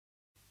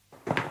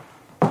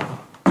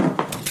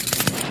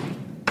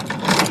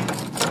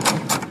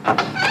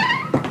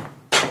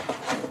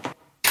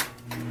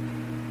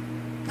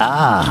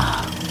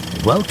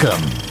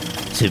Welcome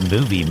to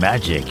Movie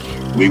Magic.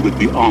 We would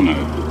be honored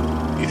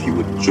if you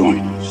would join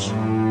us.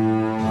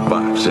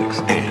 5, 6,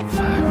 and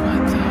 5,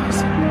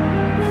 1,000.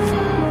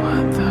 4,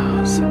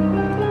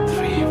 1,000.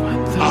 3,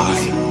 1,000. I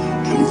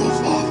am the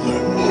father.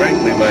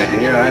 Frankly, my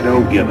dear, I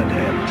don't give a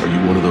damn. are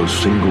you one of those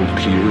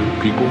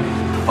single-tier people?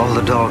 All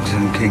the dogs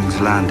in King's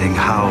Landing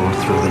howled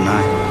through the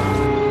night.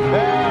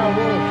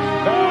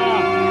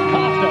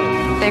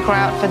 They cry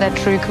out for their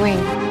true queen.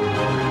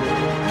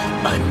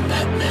 I'm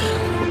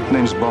Batman.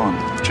 Name's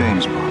Bond,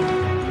 James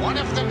Bond. One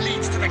of them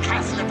leads to the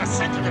castle at the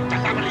center of the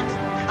labyrinth,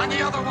 and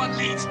the other one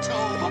leads to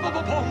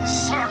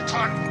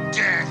certain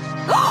death.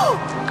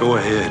 Go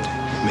ahead.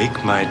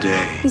 Make my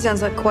day. He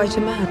sounds like quite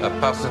a man. A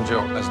passenger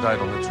has died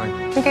on the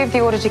train. Who gave the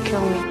order to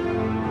kill me?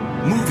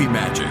 Movie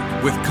Magic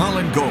with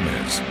Colin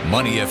Gomez.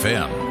 Money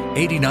FM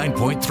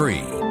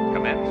 89.3.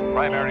 Commence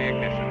primary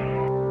ignition.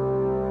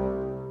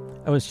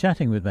 I was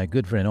chatting with my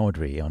good friend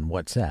Audrey on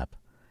WhatsApp,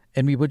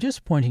 and we were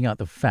just pointing out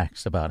the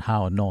facts about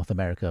how North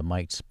America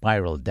might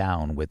spiral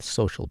down with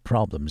social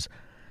problems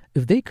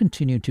if they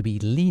continue to be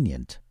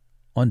lenient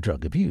on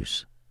drug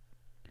abuse.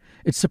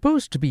 It's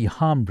supposed to be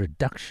harm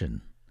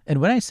reduction, and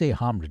when I say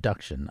harm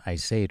reduction, I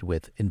say it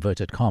with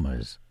inverted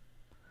commas.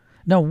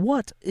 Now,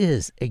 what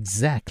is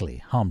exactly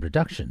harm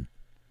reduction?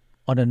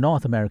 On a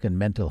North American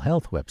mental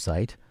health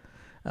website,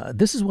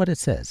 this is what it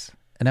says,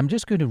 and I'm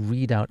just going to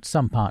read out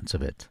some parts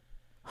of it.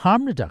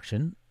 Harm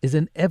reduction is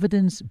an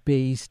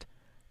evidence-based,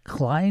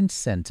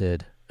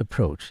 client-centered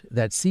approach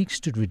that seeks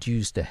to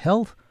reduce the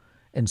health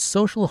and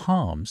social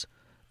harms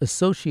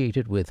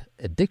associated with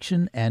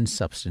addiction and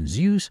substance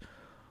use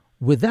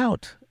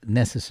without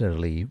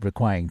necessarily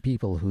requiring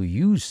people who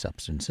use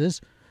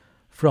substances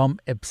from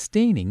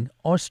abstaining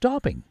or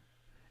stopping.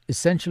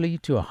 Essentially,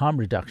 to a harm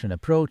reduction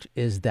approach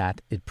is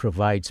that it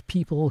provides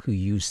people who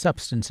use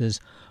substances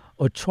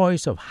a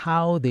choice of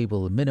how they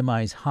will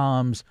minimize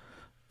harms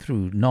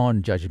through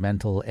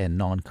non-judgmental and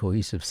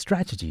non-coercive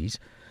strategies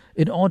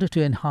in order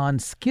to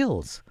enhance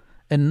skills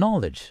and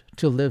knowledge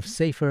to live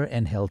safer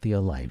and healthier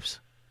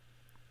lives.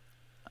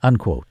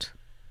 Unquote.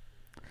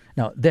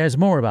 Now, there's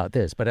more about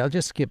this, but I'll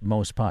just skip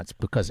most parts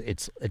because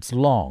it's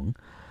long.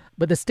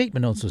 But the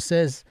statement also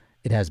says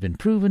it has been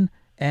proven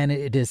and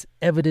it is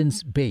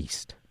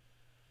evidence-based.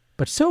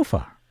 But so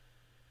far,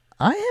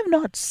 I have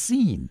not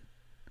seen,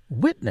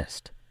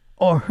 witnessed,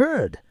 or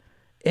heard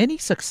any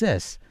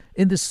success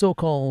in this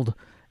so-called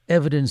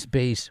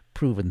evidence-based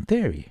proven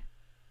theory.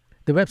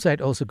 The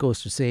website also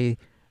goes to say,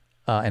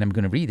 and I'm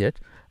going to read it,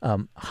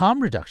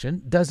 harm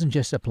reduction doesn't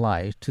just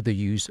apply to the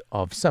use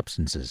of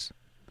substances.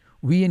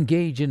 We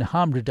engage in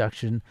harm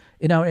reduction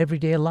in our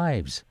everyday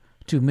lives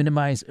to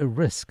minimize a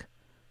risk,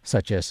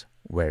 such as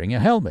wearing a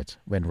helmet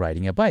when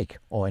riding a bike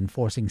or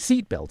enforcing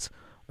seatbelts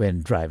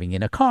when driving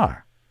in a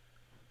car.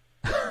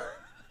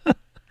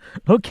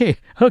 Okay.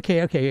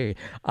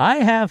 I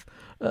have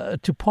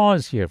to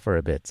pause here for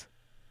a bit.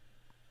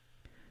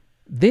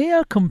 They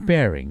are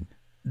comparing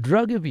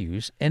drug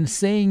abuse and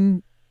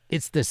saying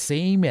it's the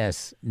same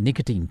as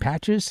nicotine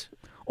patches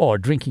or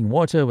drinking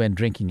water when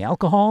drinking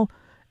alcohol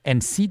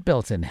and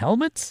seatbelts and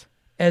helmets,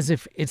 as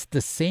if it's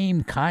the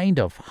same kind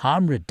of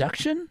harm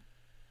reduction?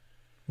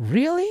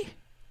 Really?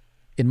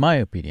 In my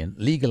opinion,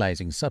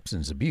 legalizing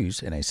substance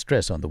abuse, and I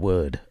stress on the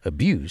word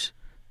abuse,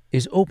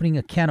 is opening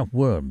a can of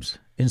worms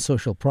in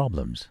social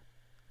problems.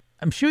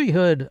 I'm sure you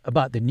heard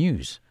about the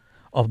news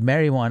of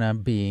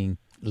marijuana being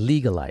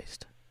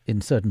legalized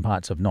in certain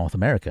parts of North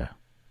America.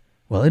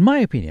 Well, in my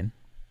opinion,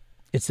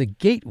 it's a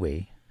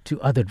gateway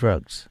to other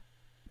drugs.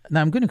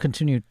 Now, I'm going to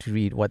continue to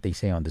read what they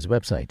say on this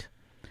website.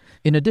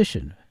 In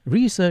addition,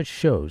 research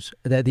shows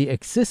that the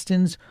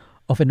existence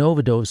of an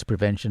overdose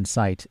prevention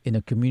site in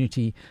a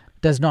community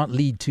does not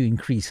lead to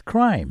increased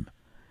crime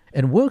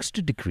and works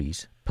to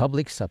decrease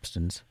public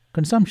substance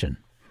consumption.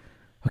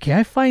 Okay,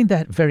 I find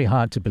that very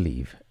hard to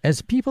believe,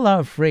 as people are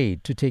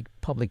afraid to take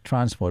public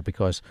transport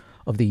because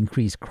of the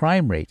increased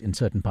crime rate in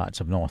certain parts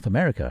of North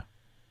America.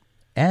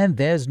 And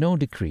there's no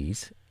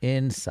decrease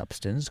in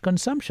substance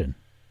consumption.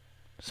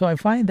 So I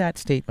find that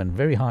statement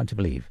very hard to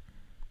believe.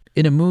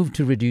 In a move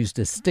to reduce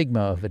the stigma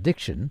of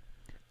addiction,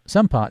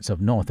 some parts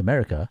of North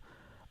America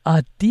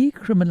are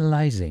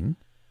decriminalizing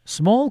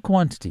small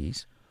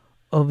quantities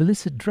of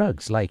illicit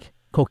drugs like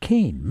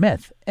cocaine,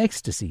 meth,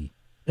 ecstasy,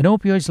 and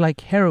opioids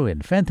like heroin,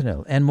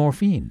 fentanyl, and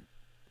morphine.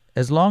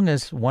 As long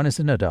as one is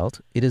an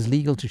adult, it is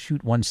legal to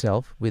shoot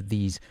oneself with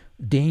these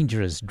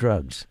dangerous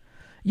drugs.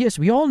 Yes,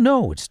 we all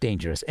know it's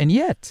dangerous, and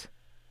yet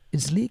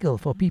it's legal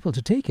for people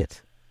to take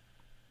it.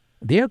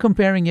 They are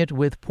comparing it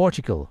with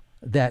Portugal,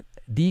 that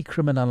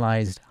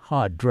decriminalized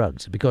hard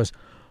drugs, because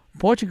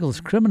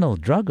Portugal's criminal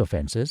drug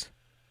offenses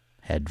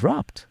had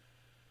dropped.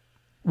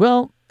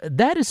 Well,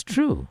 that is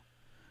true,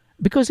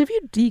 because if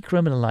you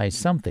decriminalize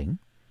something,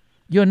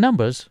 your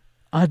numbers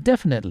are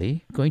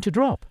definitely going to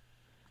drop.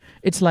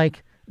 It's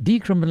like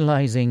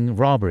decriminalizing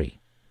robbery.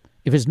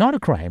 If it's not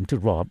a crime to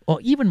rob, or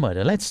even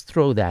murder, let's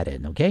throw that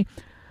in, okay?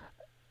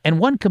 And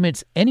one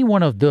commits any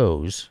one of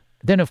those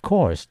then of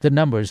course the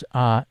numbers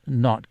are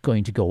not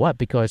going to go up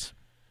because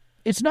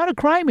it's not a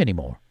crime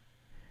anymore.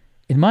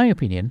 In my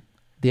opinion,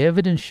 the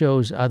evidence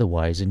shows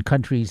otherwise in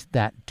countries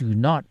that do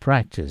not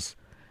practice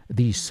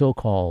the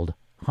so-called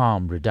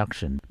harm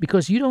reduction,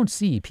 because you don't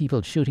see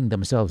people shooting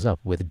themselves up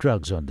with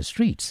drugs on the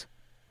streets.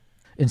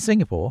 In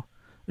Singapore,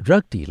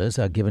 drug dealers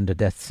are given the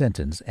death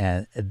sentence,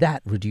 and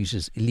that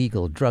reduces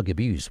illegal drug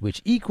abuse,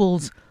 which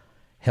equals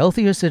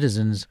healthier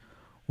citizens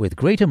with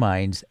greater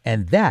minds,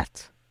 and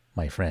that,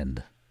 my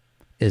friend,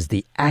 is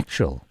the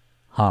actual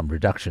harm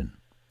reduction.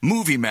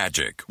 Movie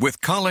Magic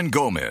with Colin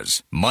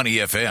Gomez, Money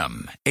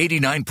FM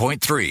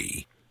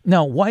 89.3.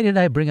 Now, why did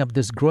I bring up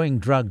this growing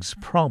drugs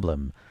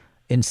problem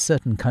in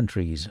certain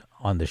countries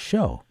on the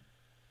show?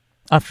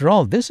 After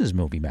all, this is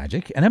Movie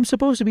Magic, and I'm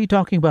supposed to be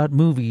talking about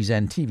movies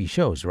and TV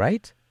shows,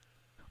 right?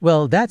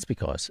 Well, that's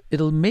because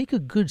it'll make a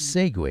good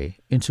segue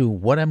into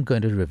what I'm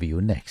going to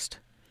review next.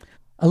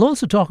 I'll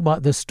also talk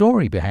about the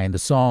story behind the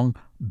song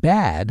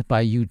Bad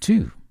by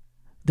U2.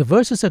 The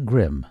verses are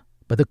grim,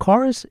 but the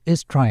chorus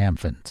is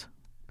triumphant.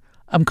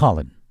 I'm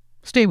Colin.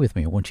 Stay with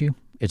me, won't you?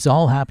 It's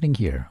all happening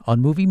here on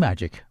Movie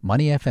Magic,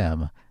 Money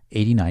FM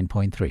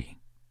 89.3.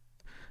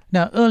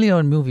 Now, earlier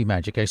on Movie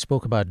Magic, I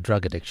spoke about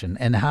drug addiction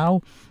and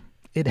how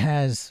it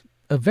has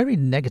a very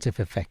negative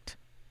effect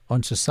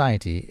on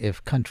society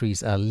if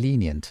countries are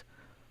lenient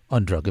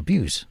on drug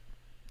abuse.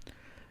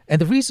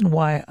 And the reason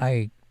why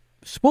I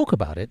spoke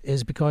about it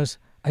is because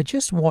I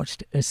just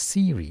watched a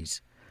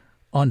series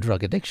on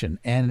drug addiction,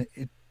 and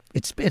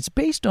it's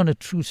based on a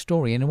true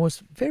story, and it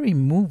was very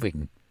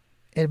moving.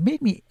 It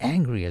made me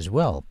angry as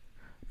well.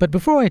 But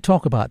before I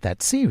talk about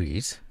that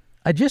series,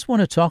 I just want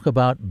to talk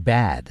about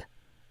Bad,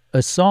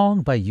 a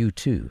song by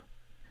U2.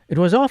 It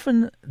was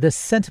often the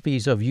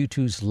centerpiece of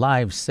U2's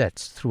live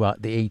sets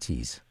throughout the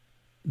 80s.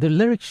 The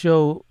lyrics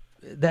show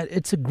that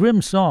it's a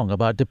grim song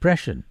about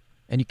depression,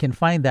 and you can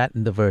find that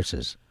in the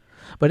verses.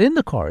 But in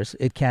the chorus,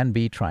 it can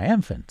be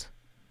triumphant.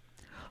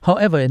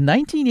 However, in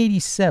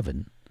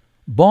 1987,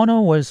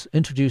 Bono was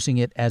introducing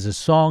it as a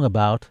song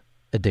about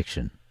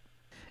addiction.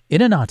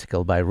 In an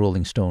article by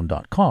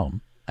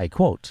RollingStone.com, I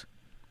quote,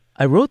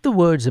 "I wrote the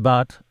words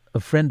about a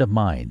friend of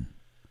mine.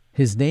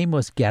 His name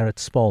was Garrett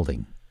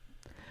Spaulding.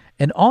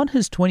 And on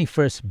his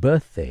 21st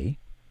birthday,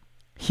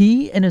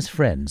 he and his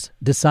friends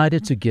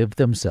decided to give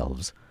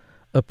themselves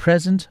a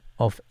present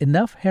of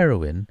enough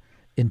heroin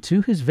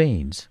into his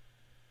veins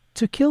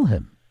to kill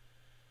him."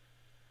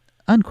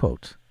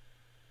 Unquote.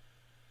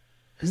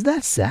 Is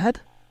that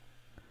sad?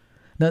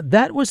 Now,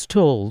 that was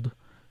told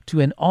to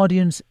an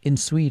audience in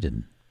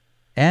Sweden,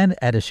 and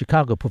at a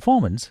Chicago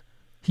performance,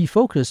 he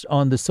focused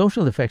on the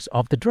social effects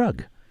of the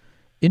drug,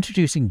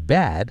 introducing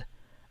Bad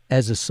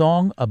as a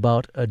song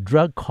about a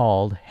drug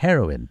called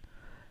heroin.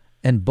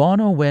 And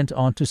Bono went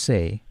on to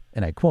say,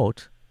 and I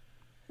quote,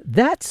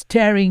 "That's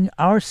tearing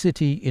our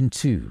city in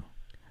two.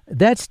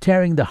 That's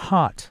tearing the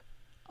heart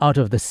out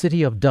of the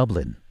city of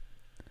Dublin.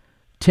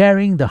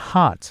 Tearing the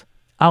heart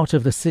out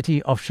of the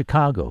city of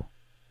Chicago."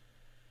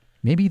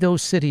 Maybe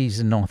those cities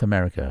in North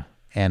America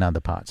and other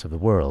parts of the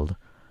world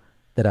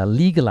that are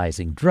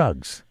legalizing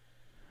drugs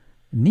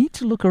need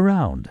to look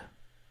around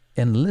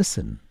and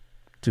listen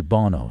to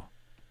Bono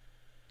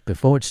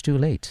before it's too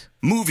late.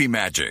 Movie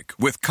Magic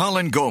with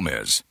Colin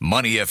Gomez,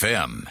 Money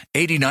FM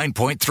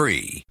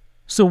 89.3.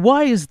 So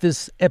why is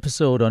this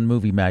episode on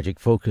Movie Magic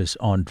focused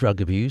on drug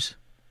abuse?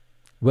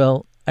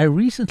 Well, I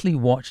recently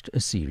watched a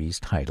series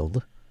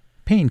titled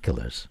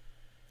Painkillers.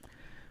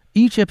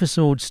 Each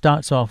episode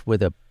starts off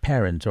with a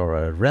parent or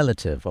a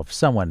relative of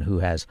someone who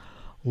has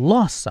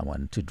lost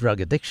someone to drug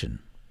addiction.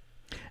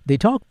 They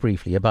talk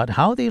briefly about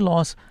how they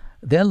lost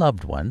their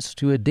loved ones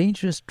to a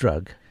dangerous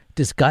drug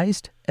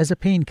disguised as a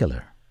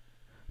painkiller.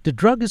 The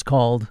drug is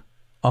called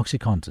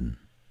OxyContin.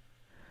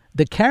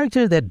 The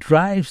character that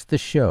drives the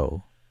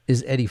show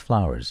is Eddie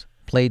Flowers,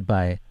 played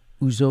by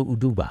Uzo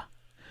Aduba.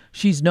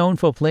 She's known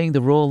for playing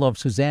the role of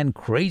Suzanne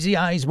Crazy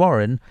Eyes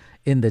Warren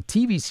in the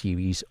TV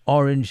series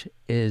Orange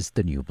is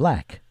the New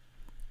Black.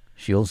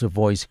 She also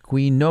voiced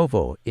Queen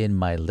Novo in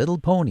My Little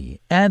Pony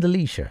and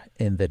Alicia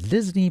in the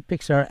Disney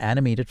Pixar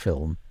animated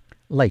film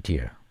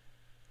Lightyear.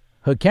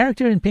 Her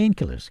character in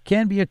Painkillers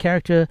can be a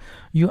character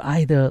you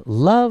either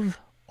love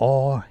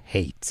or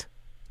hate.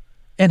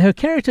 And her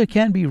character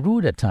can be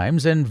rude at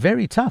times and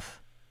very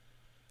tough.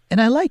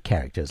 And I like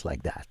characters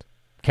like that,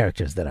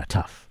 characters that are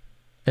tough,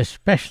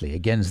 especially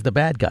against the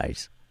bad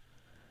guys.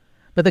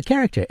 But the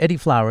character, Eddie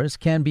Flowers,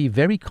 can be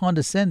very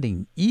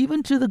condescending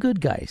even to the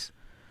good guys.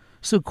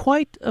 So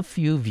quite a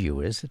few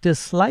viewers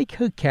dislike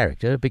her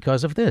character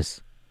because of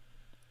this.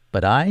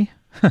 But I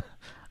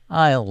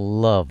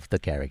love the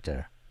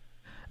character.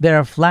 There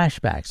are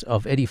flashbacks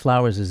of Eddie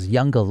Flowers'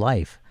 younger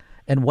life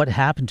and what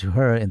happened to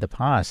her in the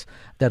past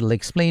that'll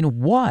explain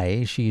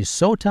why she is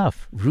so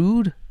tough,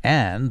 rude,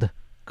 and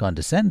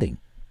condescending.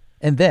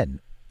 And then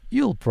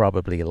you'll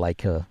probably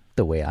like her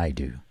the way I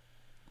do.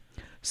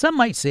 Some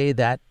might say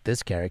that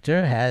this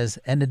character has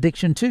an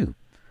addiction too,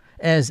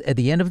 as at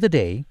the end of the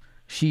day,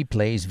 she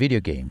plays video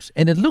games,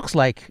 and it looks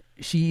like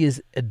she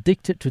is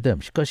addicted to them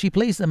because she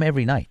plays them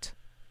every night.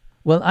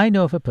 Well, I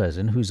know of a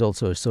person who's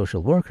also a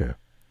social worker.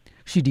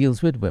 She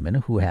deals with women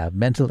who have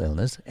mental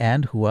illness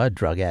and who are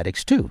drug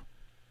addicts too.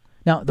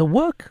 Now, the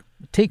work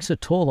takes a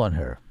toll on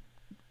her,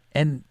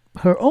 and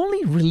her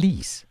only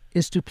release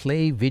is to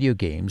play video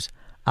games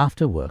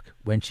after work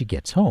when she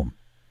gets home.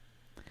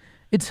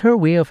 It's her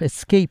way of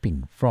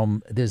escaping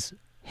from this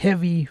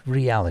heavy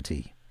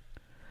reality.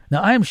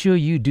 Now, I'm sure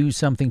you do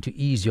something to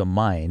ease your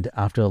mind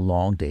after a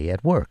long day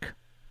at work.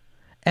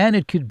 And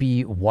it could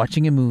be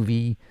watching a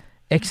movie,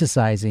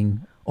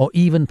 exercising, or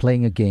even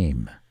playing a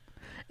game.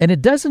 And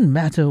it doesn't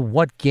matter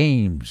what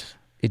games.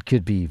 It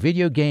could be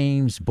video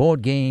games,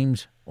 board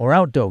games, or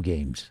outdoor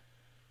games.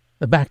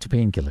 Back to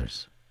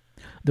Painkillers.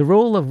 The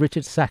role of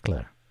Richard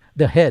Sackler,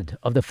 the head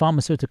of the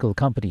pharmaceutical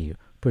company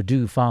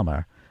Purdue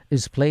Pharma,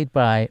 is played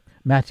by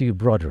Matthew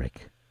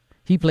Broderick.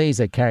 He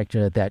plays a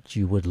character that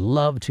you would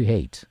love to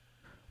hate.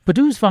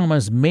 Purdue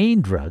Pharma's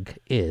main drug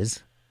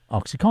is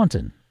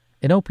OxyContin,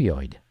 an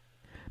opioid.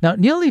 Now,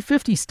 nearly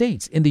 50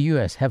 states in the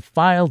U.S. have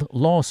filed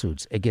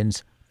lawsuits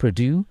against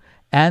Purdue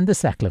and the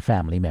Sackler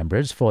family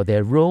members for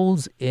their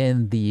roles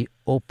in the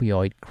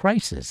opioid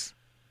crisis.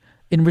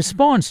 In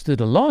response to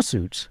the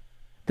lawsuits,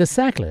 the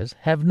Sacklers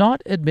have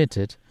not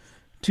admitted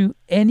to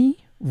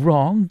any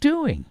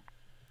wrongdoing.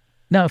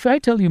 Now, if I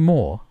tell you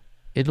more,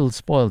 it'll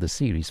spoil the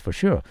series for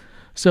sure,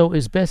 so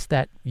it's best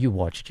that you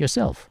watch it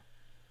yourself.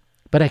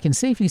 But I can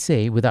safely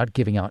say, without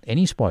giving out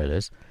any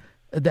spoilers,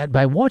 that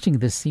by watching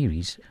this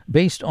series,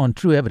 based on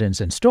true evidence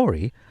and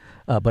story,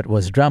 but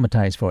was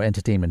dramatized for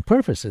entertainment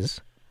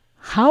purposes,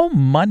 how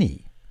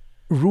money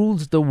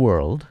rules the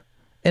world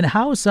and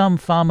how some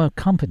pharma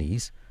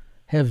companies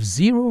have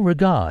zero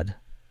regard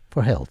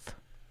for health.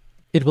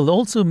 It will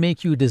also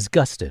make you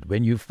disgusted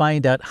when you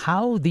find out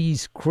how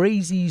these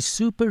crazy,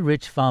 super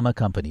rich pharma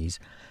companies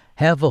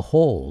have a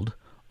hold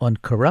on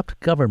corrupt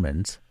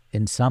governments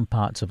in some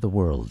parts of the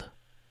world.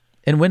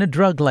 And when a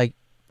drug like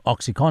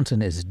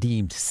OxyContin is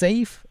deemed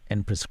safe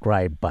and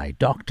prescribed by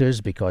doctors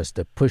because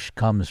the push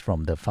comes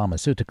from the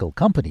pharmaceutical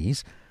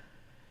companies,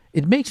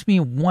 it makes me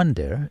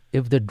wonder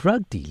if the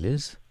drug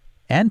dealers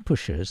and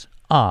pushers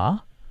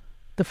are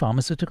the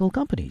pharmaceutical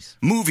companies.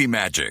 Movie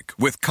Magic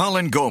with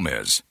Colin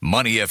Gomez,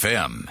 Money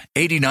FM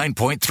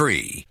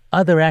 89.3.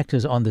 Other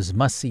actors on this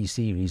must-see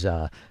series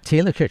are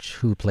Taylor Kitsch,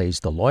 who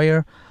plays the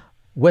lawyer,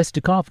 Wes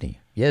Duchovny.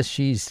 Yes,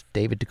 she's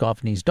David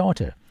Duchovny's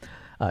daughter.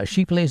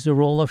 She plays the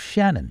role of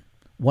Shannon,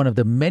 one of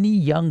the many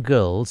young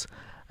girls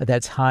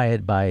that's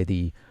hired by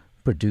the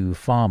Purdue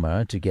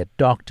Pharma to get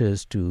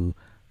doctors to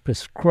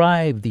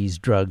prescribe these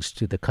drugs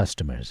to the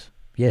customers.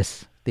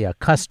 Yes, they are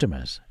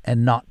customers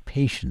and not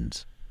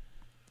patients.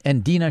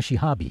 And Dina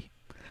Shihabi.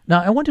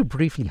 Now, I want to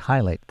briefly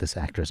highlight this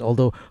actress,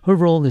 although her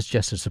role is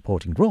just a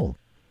supporting role.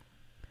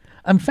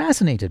 I'm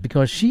fascinated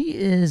because she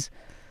is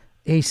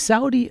a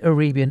Saudi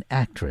Arabian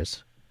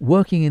actress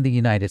working in the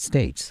United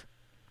States.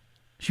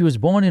 She was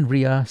born in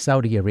Riyadh,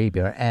 Saudi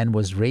Arabia, and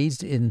was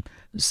raised in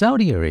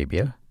Saudi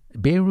Arabia,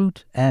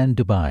 Beirut, and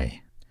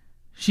Dubai.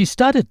 She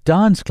started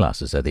dance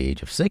classes at the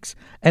age of 6,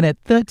 and at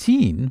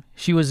 13,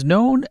 she was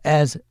known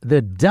as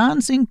the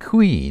dancing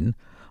queen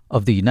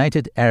of the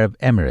United Arab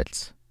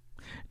Emirates.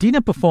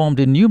 Dina performed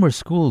in numerous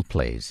school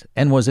plays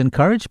and was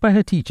encouraged by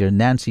her teacher,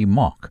 Nancy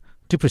Mock,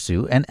 to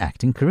pursue an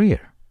acting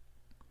career.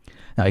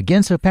 Now,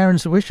 against her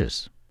parents'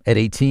 wishes, at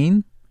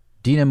 18,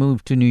 Dina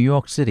moved to New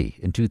York City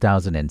in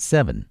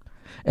 2007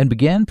 and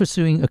began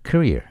pursuing a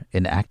career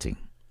in acting.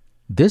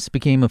 This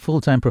became a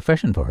full-time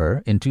profession for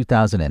her in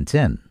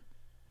 2010.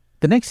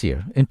 The next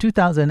year, in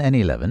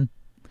 2011,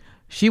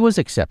 she was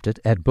accepted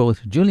at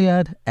both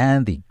Juilliard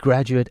and the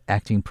Graduate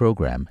Acting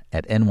Program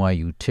at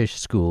NYU Tisch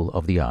School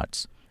of the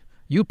Arts.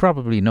 You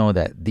probably know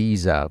that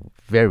these are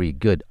very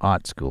good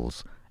art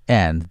schools,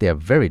 and they are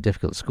very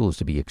difficult schools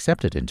to be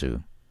accepted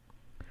into.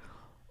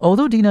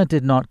 Although Dina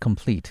did not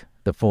complete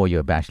the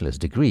 4-year bachelor's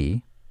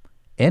degree,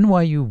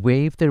 NYU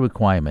waived the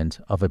requirement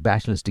of a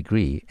bachelor's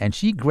degree, and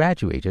she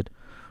graduated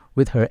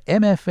with her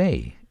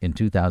MFA in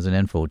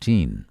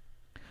 2014.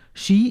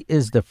 She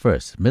is the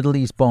first Middle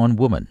East-born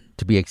woman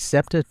to be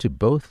accepted to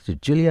both the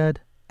Juilliard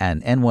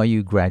and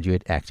NYU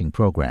graduate acting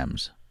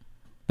programs.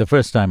 The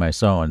first time I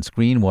saw on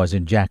screen was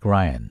in Jack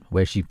Ryan,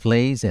 where she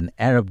plays an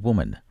Arab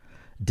woman,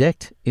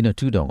 decked in a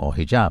tudong or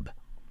hijab.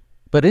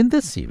 But in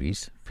this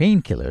series,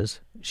 Painkillers,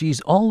 she's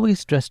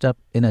always dressed up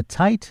in a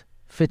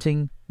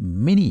tight-fitting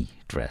mini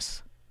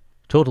dress.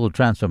 Total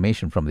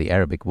transformation from the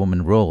Arabic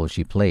woman role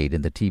she played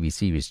in the TV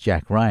series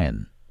Jack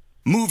Ryan.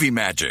 Movie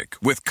Magic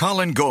with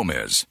Colin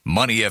Gomez,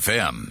 Money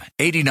FM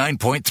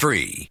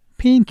 89.3.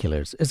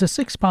 Painkillers is a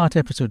 6-part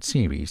episode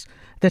series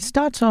that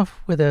starts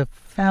off with a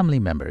family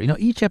member.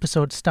 Each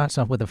episode starts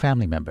off with a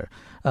family member,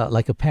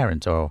 like a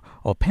parent or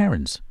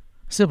parents,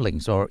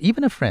 siblings, or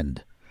even a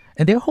friend.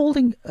 And they're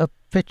holding a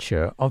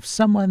picture of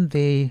someone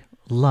they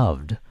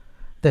loved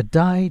that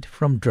died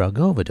from drug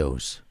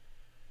overdose.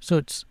 So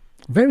it's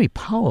very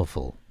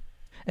powerful.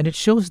 And it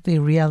shows the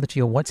reality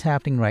of what's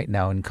happening right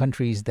now in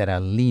countries that are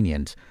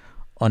lenient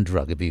on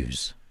drug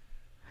abuse.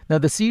 Now,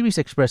 the series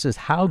expresses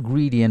how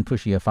greedy and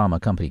pushy a pharma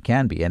company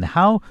can be and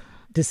how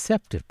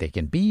deceptive they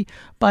can be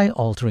by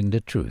altering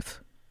the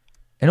truth.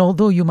 And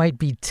although you might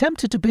be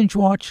tempted to binge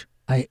watch,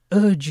 I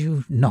urge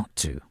you not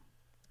to.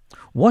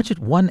 Watch it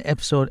one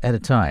episode at a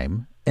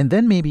time, and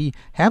then maybe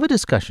have a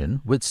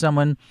discussion with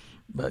someone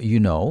you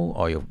know,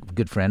 or your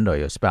good friend or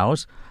your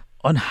spouse,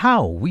 on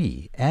how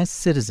we, as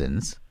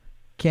citizens,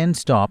 can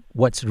stop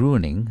what's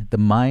ruining the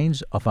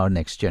minds of our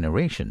next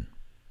generation.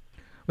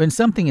 When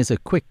something is a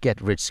quick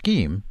get-rich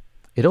scheme,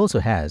 it also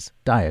has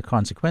dire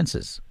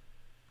consequences.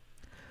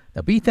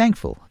 Now, be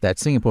thankful that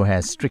Singapore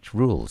has strict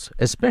rules,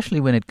 especially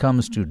when it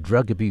comes to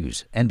drug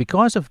abuse, and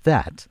because of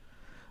that,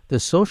 the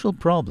social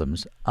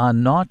problems are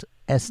not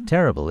as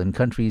terrible in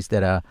countries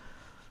that are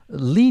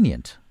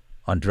lenient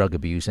on drug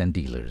abuse and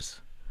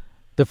dealers.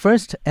 The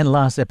first and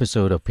last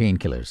episode of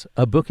Painkillers,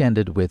 a book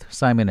ended with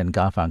Simon and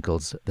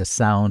Garfunkel's The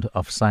Sound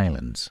of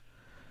Silence,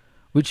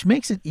 which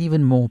makes it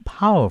even more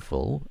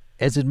powerful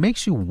as it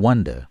makes you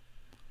wonder,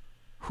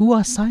 who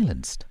are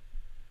silenced?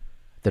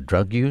 The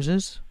drug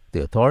users,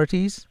 the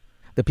authorities,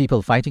 the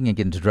people fighting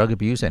against drug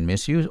abuse and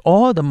misuse,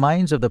 or the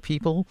minds of the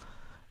people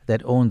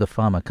that own the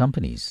pharma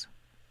companies?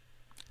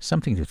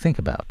 Something to think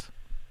about.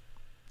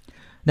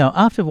 Now,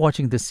 after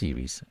watching this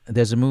series,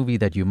 there's a movie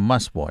that you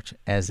must watch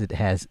as it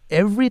has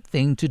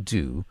everything to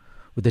do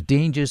with the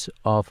dangers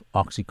of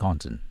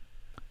OxyContin.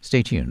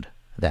 Stay tuned.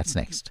 That's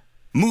next.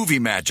 Movie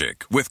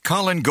Magic with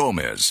Colin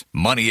Gomez,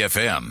 Money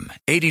FM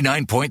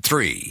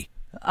 89.3.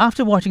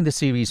 After watching the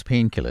series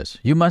Painkillers,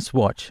 you must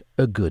watch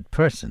A Good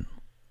Person.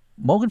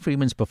 Morgan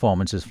Freeman's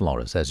performance is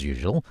flawless as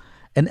usual,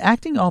 and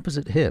acting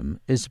opposite him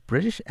is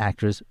British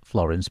actress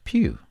Florence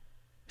Pugh.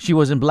 She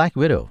was in Black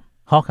Widow,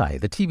 Hawkeye,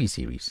 the TV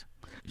series.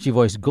 She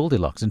voiced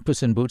Goldilocks in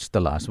Puss in Boots: The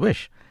Last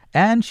Wish,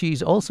 and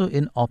she's also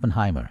in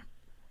Oppenheimer.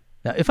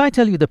 Now, if I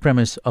tell you the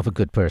premise of A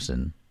Good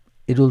Person,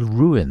 it will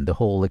ruin the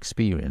whole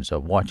experience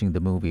of watching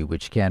the movie,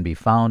 which can be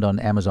found on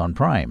Amazon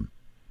Prime.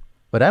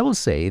 But I will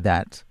say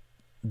that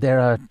there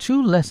are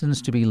 2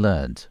 lessons to be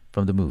learned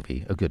from the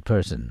movie A Good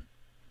Person.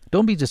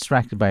 Don't be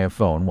distracted by your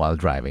phone while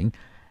driving,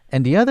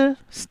 and the other,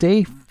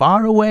 stay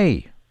far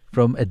away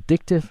from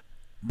addictive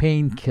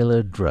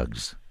painkiller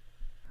drugs.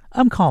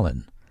 I'm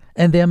Colin,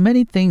 and there are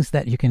many things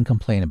that you can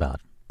complain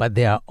about, but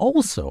there are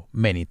also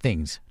many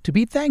things to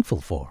be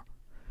thankful for.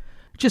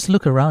 Just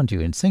look around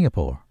you in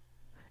Singapore.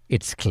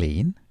 It's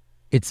clean,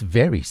 it's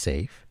very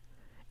safe,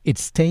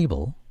 it's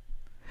stable,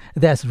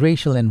 there's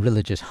racial and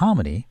religious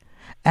harmony,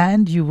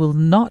 and you will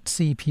not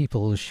see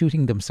people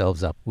shooting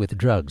themselves up with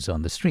drugs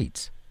on the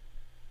streets.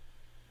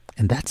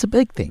 And that's a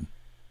big thing.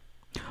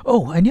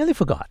 Oh, I nearly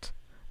forgot.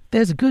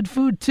 There's good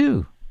food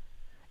too.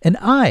 And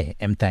I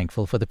am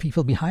thankful for the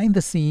people behind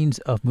the scenes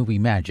of Movie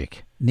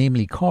Magic,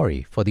 namely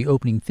Corey for the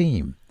opening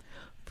theme,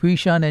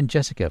 Puishan and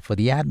Jessica for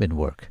the admin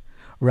work,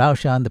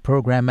 Raushan the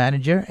program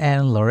manager,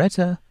 and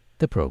Loretta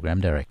the program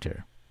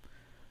director.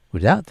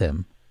 Without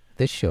them,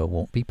 this show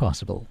won't be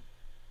possible.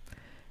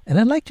 And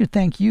I'd like to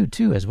thank you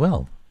too as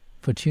well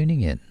for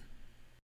tuning in.